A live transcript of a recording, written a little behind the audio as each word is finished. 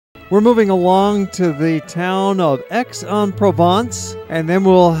We're moving along to the town of Aix-en-Provence, and then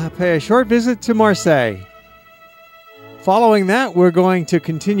we'll pay a short visit to Marseille. Following that, we're going to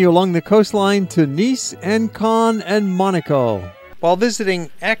continue along the coastline to Nice and Cannes and Monaco. While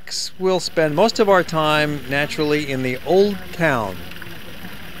visiting Aix, we'll spend most of our time naturally in the Old Town.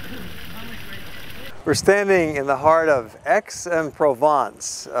 We're standing in the heart of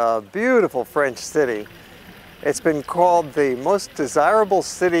Aix-en-Provence, a beautiful French city. It's been called the most desirable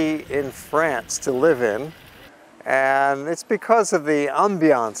city in France to live in, and it's because of the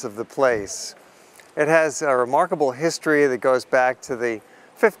ambiance of the place. It has a remarkable history that goes back to the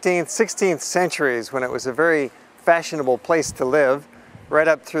 15th, 16th centuries when it was a very fashionable place to live, right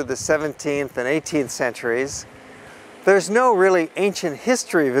up through the 17th and 18th centuries. There's no really ancient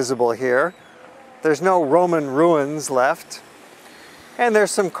history visible here. There's no Roman ruins left. And there's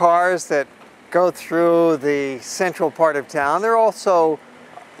some cars that go through the central part of town. There are also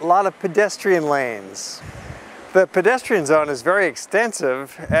a lot of pedestrian lanes. The pedestrian zone is very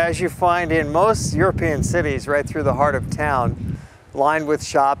extensive, as you find in most European cities right through the heart of town, lined with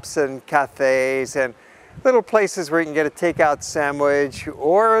shops and cafes and little places where you can get a takeout sandwich,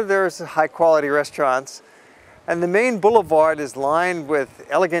 or there's high-quality restaurants. And the main boulevard is lined with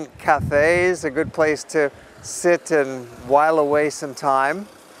elegant cafes, a good place to sit and while away some time.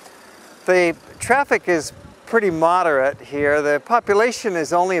 The traffic is pretty moderate here. The population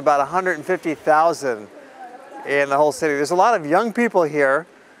is only about 150,000 in the whole city. There's a lot of young people here.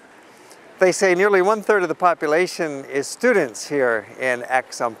 They say nearly 1/3 of the population is students here in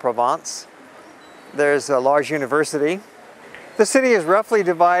Aix-en-Provence. There's a large university. The city is roughly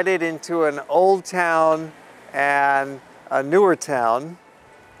divided into an old town and a newer town.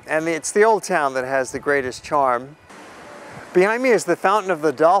 And it's the old town that has the greatest charm. Behind me is the Fountain of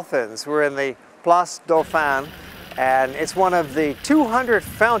the Dolphins. We're in the Place Dauphin, and it's one of the 200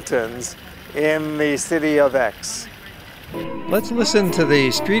 fountains in the city of Aix. Let's listen to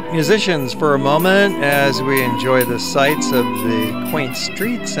the street musicians for a moment as we enjoy the sights of the quaint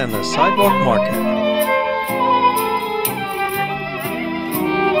streets and the sidewalk market.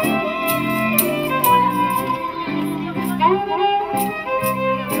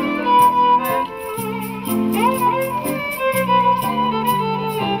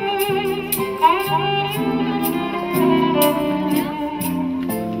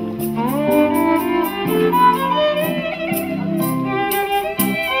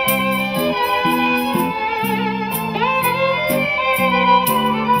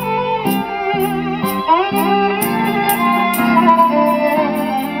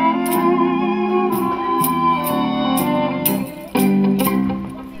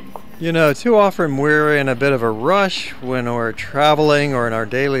 You know, too often we're in a bit of a rush when we're traveling or in our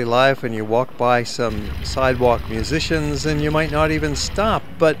daily life, and you walk by some sidewalk musicians and you might not even stop,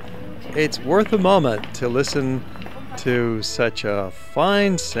 but it's worth a moment to listen to such a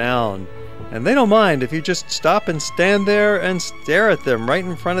fine sound. And they don't mind if you just stop and stand there and stare at them right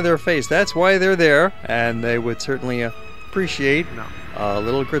in front of their face. That's why they're there, and they would certainly appreciate a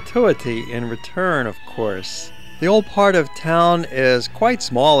little gratuity in return, of course. The old part of town is quite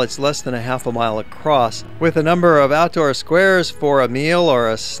small. It's less than a half a mile across, with a number of outdoor squares for a meal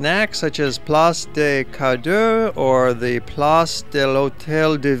or a snack, such as Place des Cardeurs or the Place de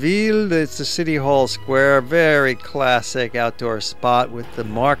l'Hôtel de Ville. It's the City Hall Square, very classic outdoor spot with the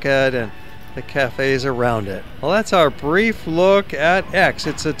market and the cafes around it. Well, that's our brief look at Aix.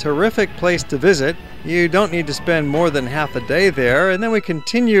 It's a terrific place to visit. You don't need to spend more than half a day there, and then we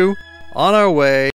continue on our way